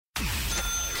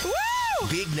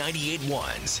Big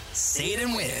 98.1's Say It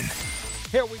and Win.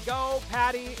 Here we go,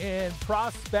 Patti in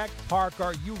Prospect Park.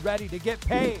 Are you ready to get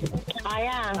paid? I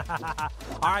am.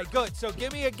 All right, good. So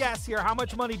give me a guess here. How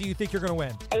much money do you think you're going to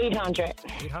win? 800.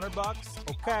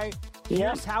 $800. Okay. Yep.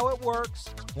 Here's how it works.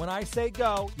 When I say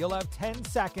go, you'll have 10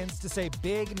 seconds to say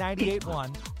Big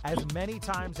 98.1 as many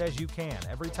times as you can.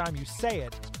 Every time you say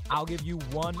it, I'll give you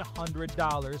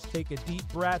 $100. Take a deep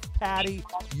breath, Patti.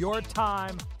 Your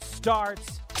time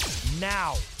starts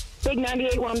now. Big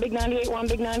 98.1, big 98.1,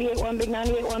 big 98.1, big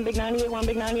 98.1, big 98.1,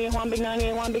 big 98.1, big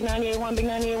 98.1, big 98.1, big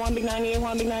 98.1, big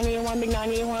 98.1, big 98.1, big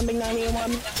 98.1, big 98.1,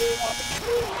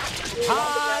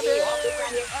 Time is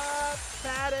up,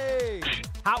 Patti.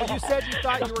 You said you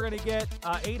thought you were going to get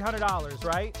 $800,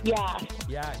 right? Yeah.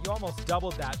 Yeah, you almost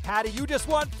doubled that. Patti, you just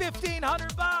won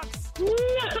 $1,500.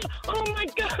 Oh my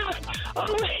God.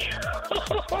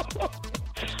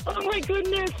 Oh my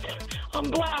goodness. I'm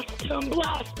blessed.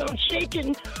 I'm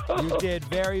shaking. You did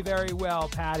very, very well,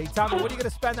 Patti. Tell me, what are you going to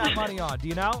spend that money on? Do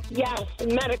you know? Yes,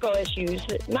 medical issues.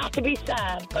 Not to be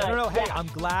sad, but No. Hey, yeah. I'm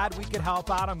glad we could help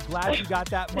out. I'm glad you got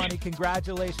that money.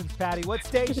 Congratulations, Patti. What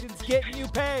station's getting you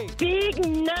paid? Big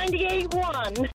 98.1.